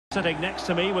Sitting next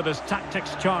to me with his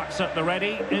tactics charts at the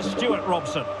ready is Stuart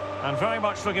Robson. And very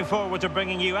much looking forward to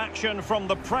bringing you action from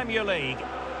the Premier League.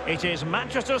 It is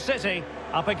Manchester City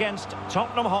up against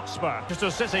Tottenham Hotspur.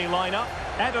 Manchester City lineup.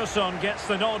 Ederson gets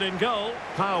the nod in goal.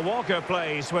 Kyle Walker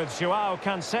plays with Joao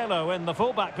Cancelo in the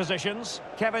fullback positions.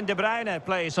 Kevin De Bruyne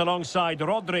plays alongside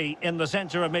Rodri in the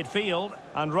centre of midfield.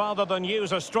 And rather than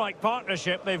use a strike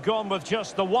partnership, they've gone with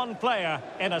just the one player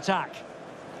in attack.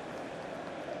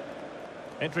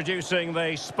 Introducing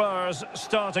the Spurs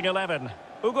starting 11.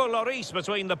 Hugo Lloris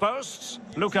between the posts.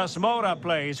 Lucas Moura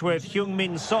plays with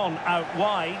Heung-min Son out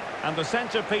wide. And the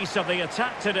centrepiece of the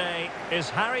attack today is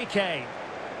Harry Kane.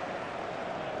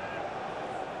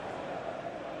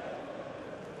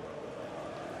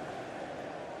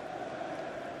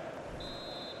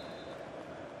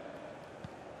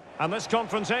 And this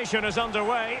confrontation is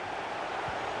underway.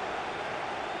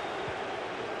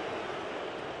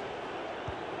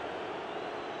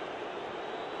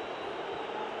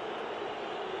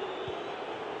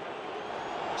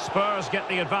 Spurs get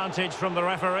the advantage from the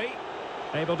referee.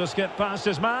 Able to skip past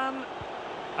his man.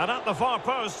 And at the far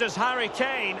post is Harry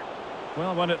Kane.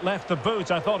 Well, when it left the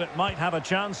boot, I thought it might have a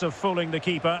chance of fooling the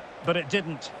keeper, but it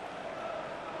didn't.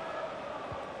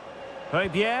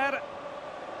 Pierre.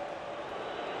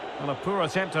 Well, a poor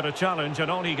attempt at a challenge, and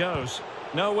on he goes.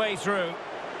 No way through.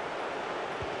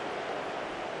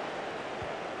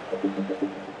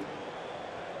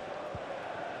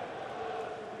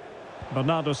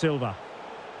 Bernardo Silva.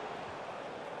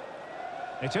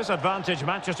 It is advantage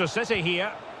Manchester City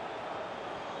here.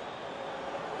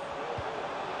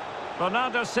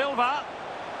 Bernardo Silva.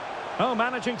 Oh,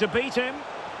 managing to beat him.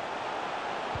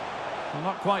 Well,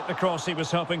 not quite the cross he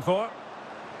was hoping for.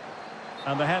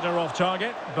 And the header off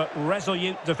target, but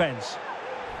resolute defence.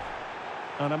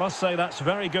 And I must say that's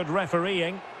very good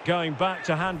refereeing, going back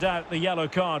to hand out the yellow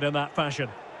card in that fashion.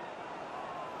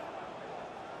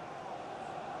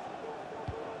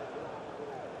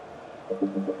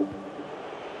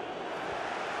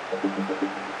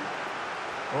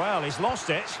 Well, he's lost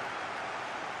it.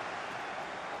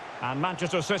 And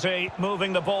Manchester City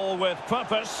moving the ball with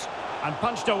purpose and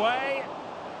punched away.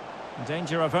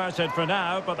 Danger averted for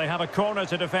now, but they have a corner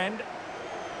to defend.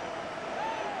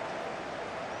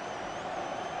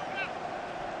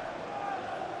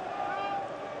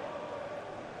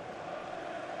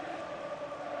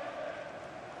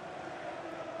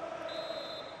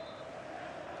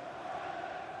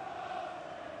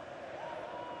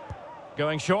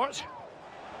 Going short.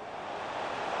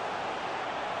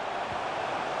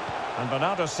 And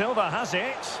Bernardo Silva has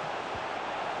it.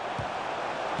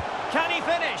 Can he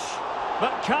finish?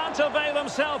 But can't avail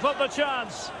himself of the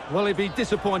chance. Well, he'd be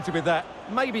disappointed with that.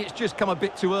 Maybe it's just come a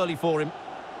bit too early for him.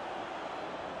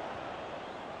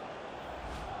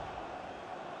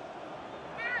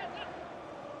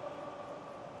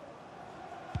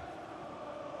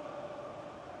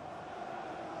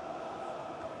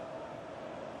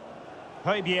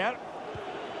 Pierre.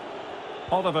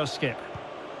 Oliver Skip.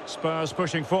 Spurs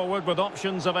pushing forward with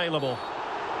options available.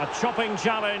 A chopping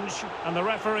challenge, and the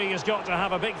referee has got to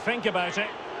have a big think about it.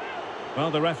 Well,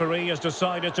 the referee has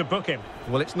decided to book him.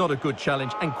 Well, it's not a good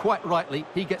challenge, and quite rightly,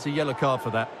 he gets a yellow card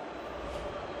for that.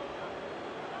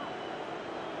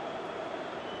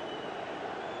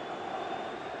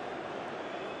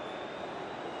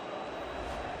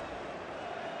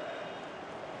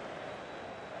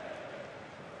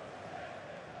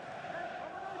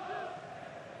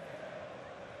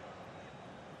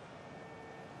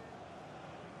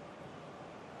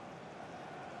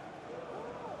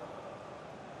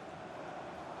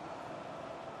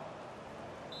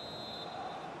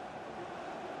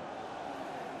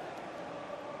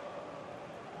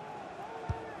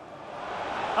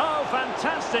 Oh,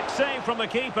 fantastic save from the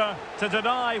keeper to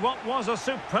deny what was a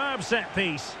superb set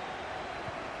piece.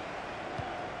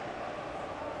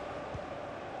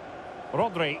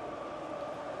 Rodri.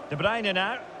 De Bruyne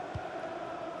now.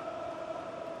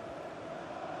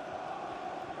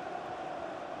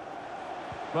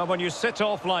 Well, when you sit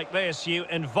off like this, you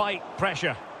invite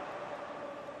pressure.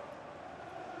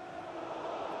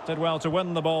 Did well to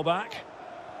win the ball back.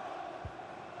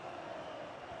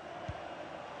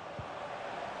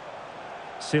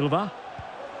 Silva.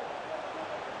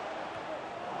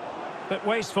 Bit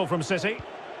wasteful from City.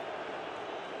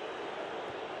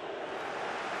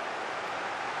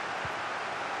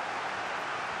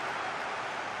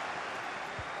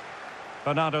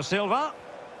 Bernardo Silva.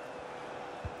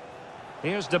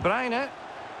 Here's De Bruyne.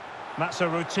 That's a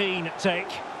routine take.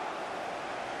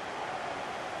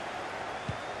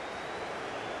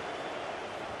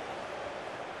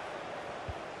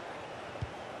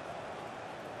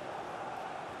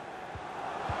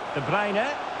 De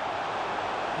Bruyne.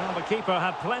 Well, the keeper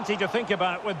had plenty to think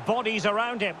about with bodies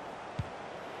around him.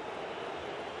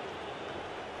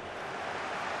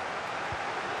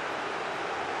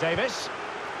 Davis.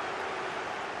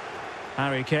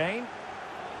 Harry Kane.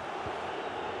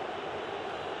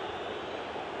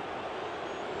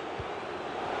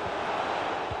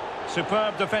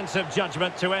 Superb defensive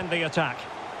judgment to end the attack.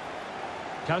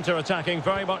 Counter-attacking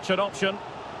very much an option.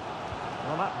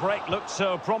 Well, that break looked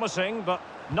so promising, but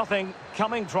nothing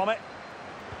coming from it.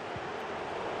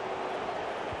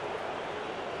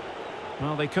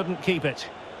 Well, they couldn't keep it.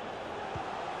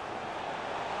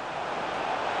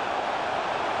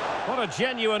 What a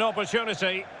genuine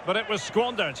opportunity, but it was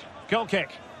squandered. Goal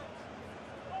kick.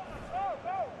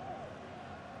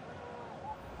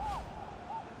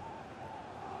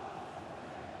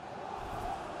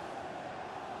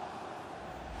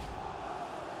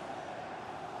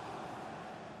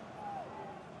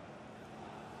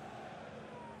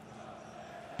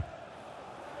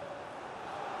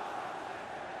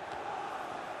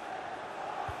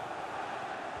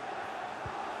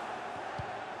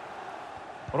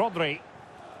 Rodri.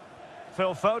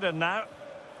 Phil Foden now.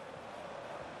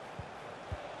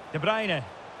 De Bruyne.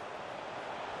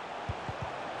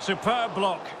 Superb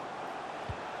block.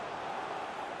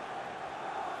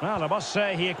 Well, I must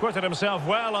say he acquitted himself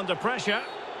well under pressure.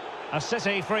 A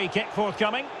City free kick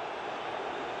forthcoming.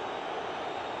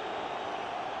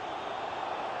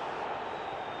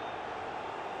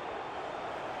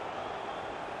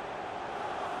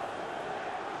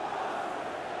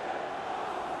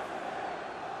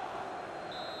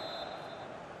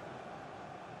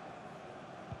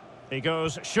 He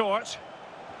goes short.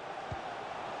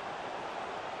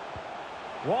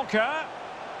 Walker.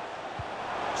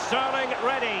 Sterling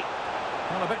ready.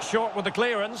 Well, a bit short with the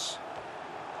clearance.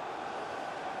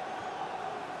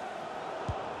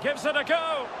 Gives it a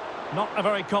go. Not a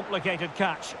very complicated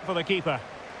catch for the keeper.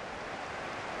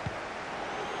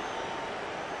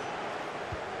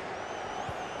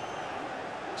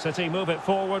 City move it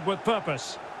forward with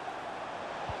purpose.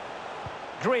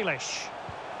 Grealish.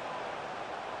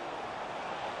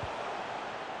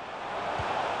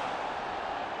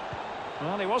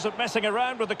 Well, he wasn't messing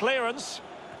around with the clearance.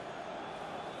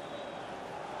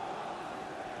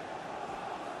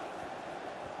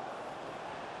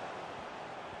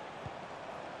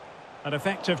 An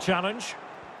effective challenge.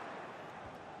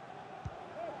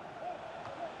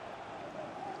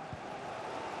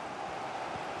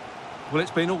 Well,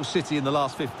 it's been all City in the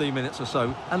last 15 minutes or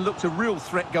so and looked a real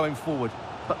threat going forward.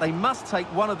 But they must take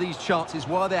one of these chances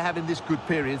while they're having this good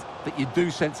period that you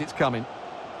do sense it's coming.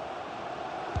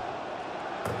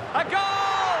 A goal!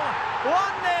 1-0!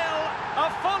 A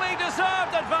fully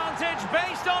deserved advantage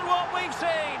based on what we've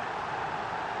seen.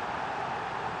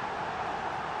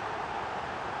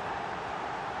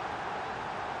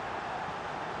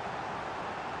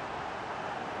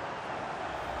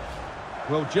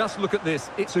 Well, just look at this.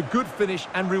 It's a good finish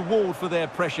and reward for their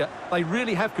pressure. They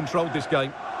really have controlled this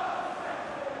game.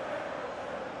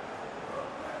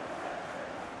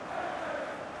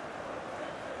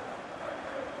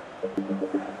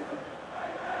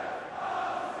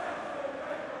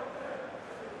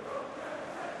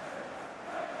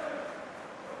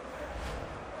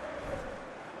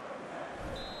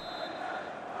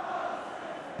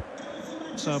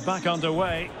 So back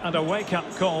underway, and a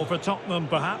wake-up call for Tottenham,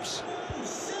 perhaps.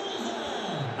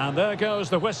 And there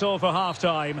goes the whistle for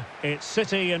half-time. It's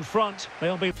City in front.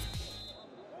 They'll be...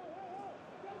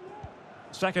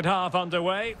 Second half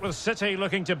underway, with City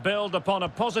looking to build upon a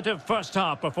positive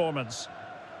first-half performance.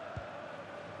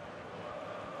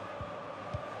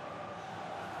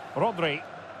 Rodri.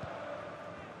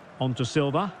 On to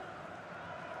Silva.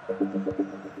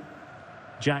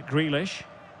 Jack Grealish.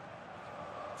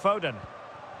 Foden.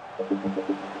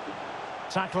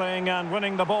 Tackling and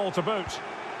winning the ball to boot.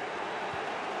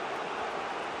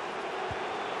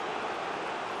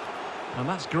 And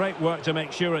that's great work to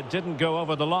make sure it didn't go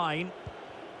over the line.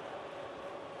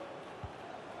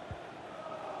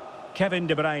 Kevin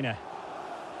De Bruyne.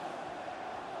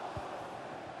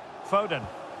 Foden.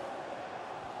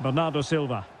 Bernardo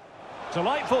Silva.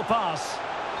 Delightful pass.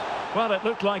 Well, it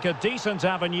looked like a decent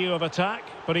avenue of attack,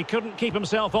 but he couldn't keep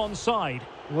himself onside.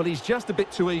 Well, he's just a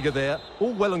bit too eager there.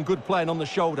 All well and good playing on the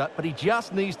shoulder, but he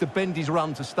just needs to bend his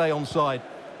run to stay onside.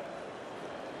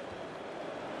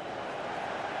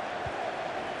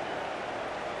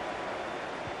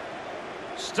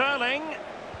 Sterling.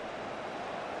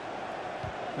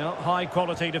 Well,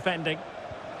 high-quality defending.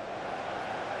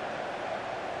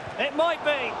 It might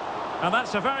be. And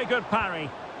that's a very good parry.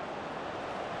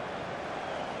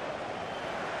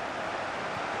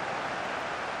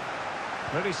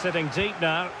 Really sitting deep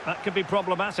now. That could be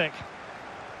problematic.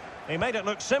 He made it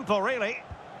look simple, really.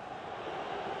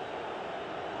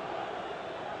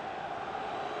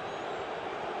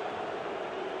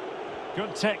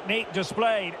 Good technique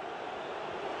displayed.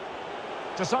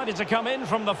 Decided to come in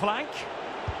from the flank.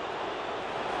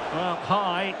 Well,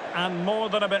 high and more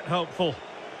than a bit hopeful.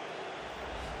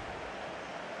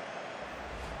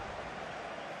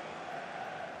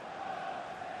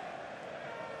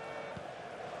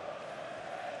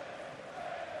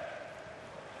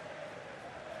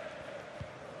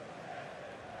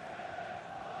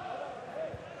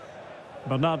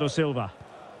 Bernardo Silva.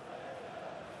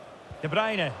 De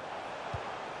Bruyne.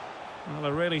 Well,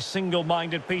 a really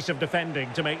single-minded piece of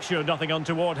defending to make sure nothing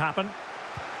untoward happened.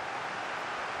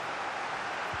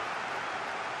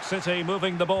 City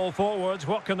moving the ball forwards.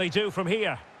 What can they do from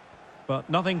here? But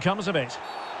nothing comes of it.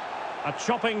 A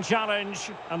chopping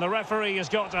challenge, and the referee has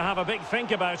got to have a big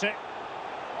think about it.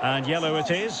 And yellow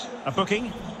it is. A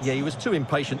booking. Yeah, he was too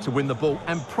impatient to win the ball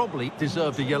and probably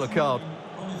deserved a yellow card.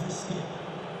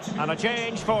 And a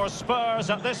change for Spurs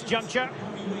at this juncture.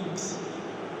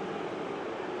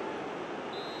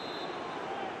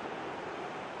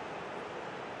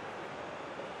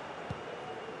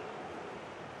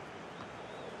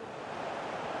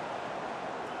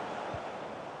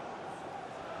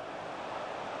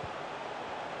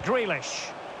 Grealish.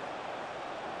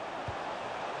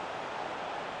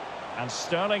 And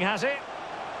Sterling has it.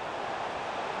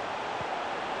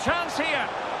 Chance here.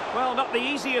 Well, not the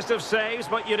easiest of saves,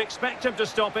 but you'd expect him to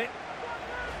stop it.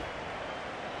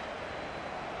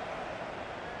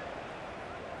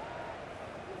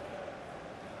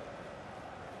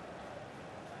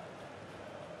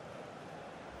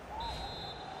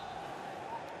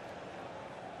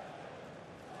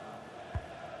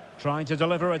 Trying to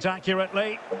deliver it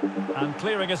accurately and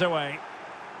clearing it away.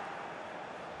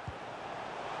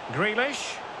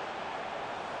 Grealish.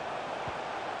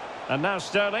 And now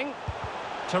Sterling.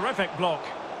 Terrific block.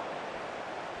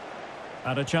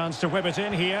 And a chance to whip it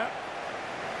in here.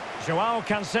 Joao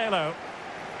Cancelo.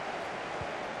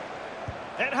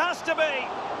 It has to be.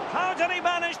 How did he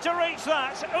manage to reach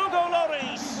that? Hugo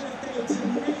Lloris.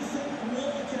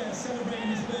 Celebrating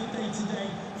his birthday today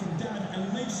from Dad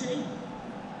and Lucy.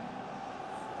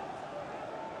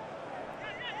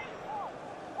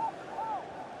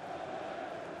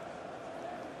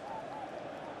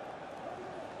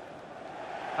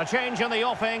 A change in the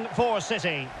offing for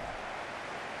City.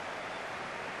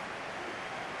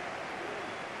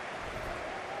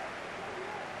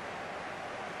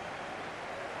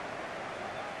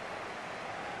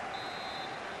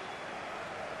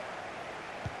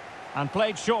 And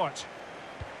played short.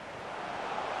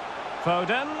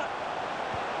 Foden.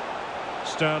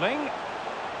 Sterling.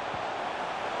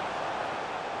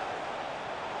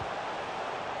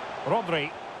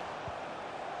 Rodri.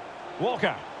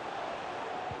 Walker.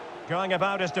 Going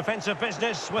about his defensive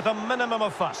business with a minimum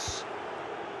of fuss.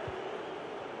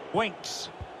 Winks.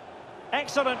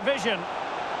 Excellent vision.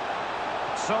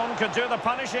 Son could do the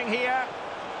punishing here.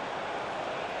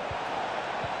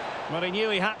 But he knew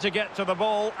he had to get to the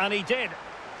ball, and he did.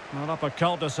 Not up a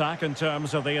cul-de-sac in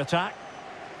terms of the attack.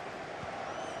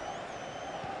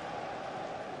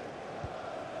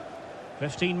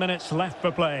 "15 minutes left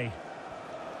for play.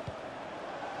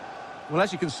 Well,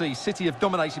 as you can see, City have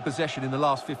dominated possession in the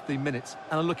last 15 minutes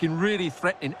and are looking really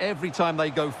threatening every time they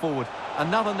go forward.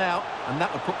 Another now, and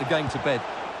that would put the game to bed.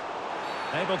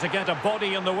 Able to get a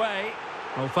body in the way.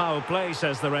 Well, foul play,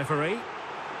 says the referee.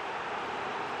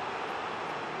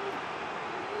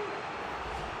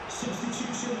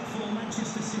 Substitution for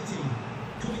Manchester City.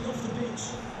 Coming off the pitch.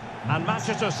 And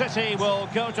Manchester City will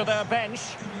go to their bench.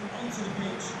 Coming onto the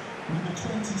pitch. Number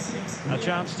 26. A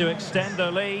chance to extend their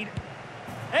lead.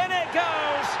 In it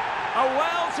goes! A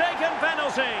well-taken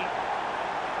penalty.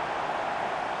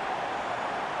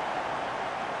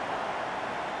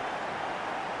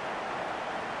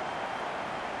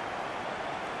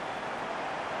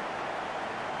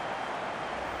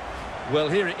 Well,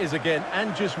 here it is again,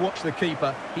 and just watch the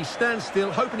keeper. He stands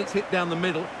still, hoping it's hit down the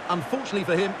middle. Unfortunately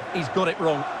for him, he's got it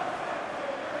wrong.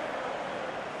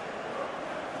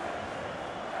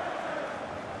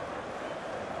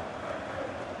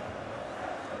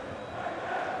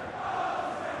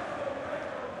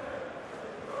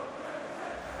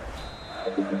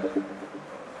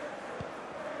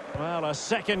 Well, a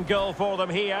second goal for them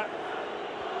here.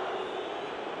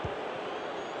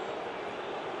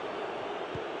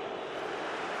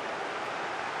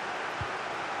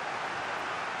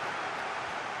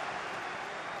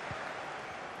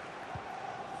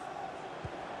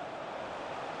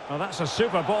 Well, that's a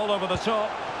super ball over the top.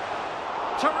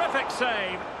 Terrific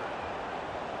save.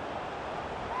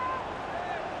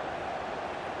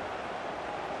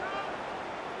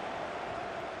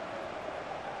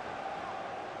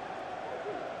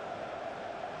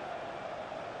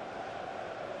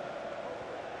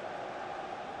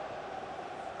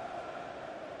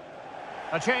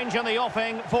 A change in the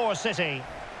offing for City.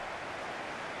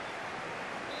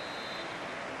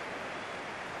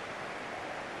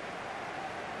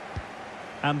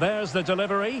 And there's the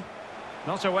delivery.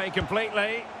 Not away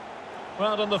completely.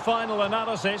 Well, in the final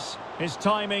analysis, his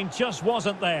timing just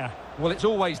wasn't there. Well, it's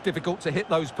always difficult to hit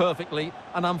those perfectly,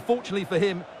 and unfortunately for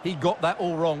him, he got that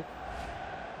all wrong.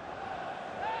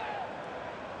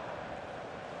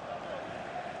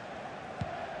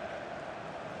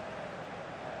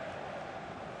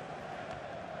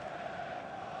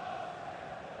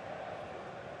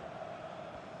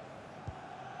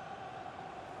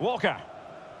 Walker.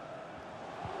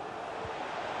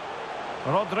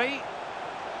 Rodri.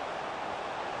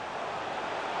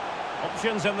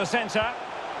 Options in the centre.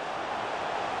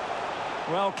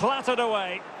 Well, clattered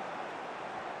away.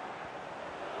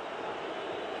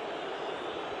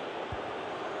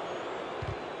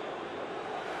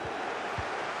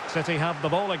 City have the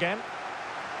ball again.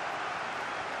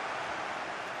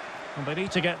 And they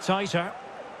need to get tighter.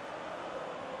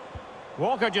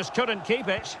 Walker just couldn't keep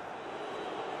it.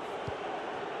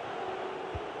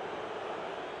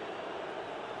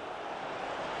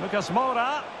 Lucas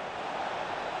Moura.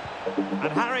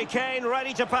 And Harry Kane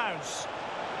ready to pounce.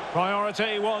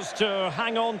 Priority was to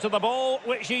hang on to the ball,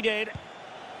 which he did.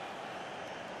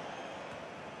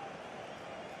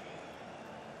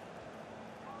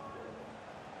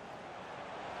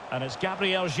 And it's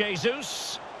Gabriel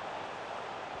Jesus.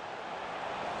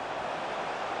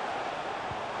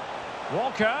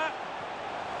 Walker.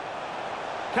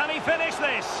 Can he finish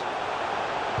this?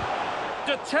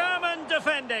 Determined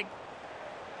defending.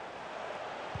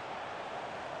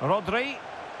 Rodri.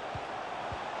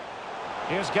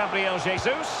 Here's Gabriel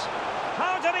Jesus.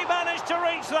 How did he manage to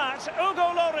reach that?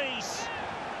 Hugo Lloris.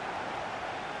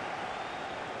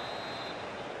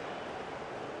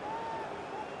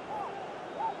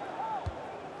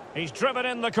 He's driven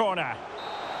in the corner.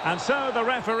 And so the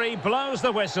referee blows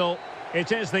the whistle.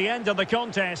 It is the end of the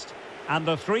contest. And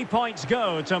the 3 points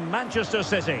go to Manchester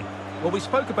City. Well, we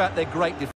spoke about their great defence.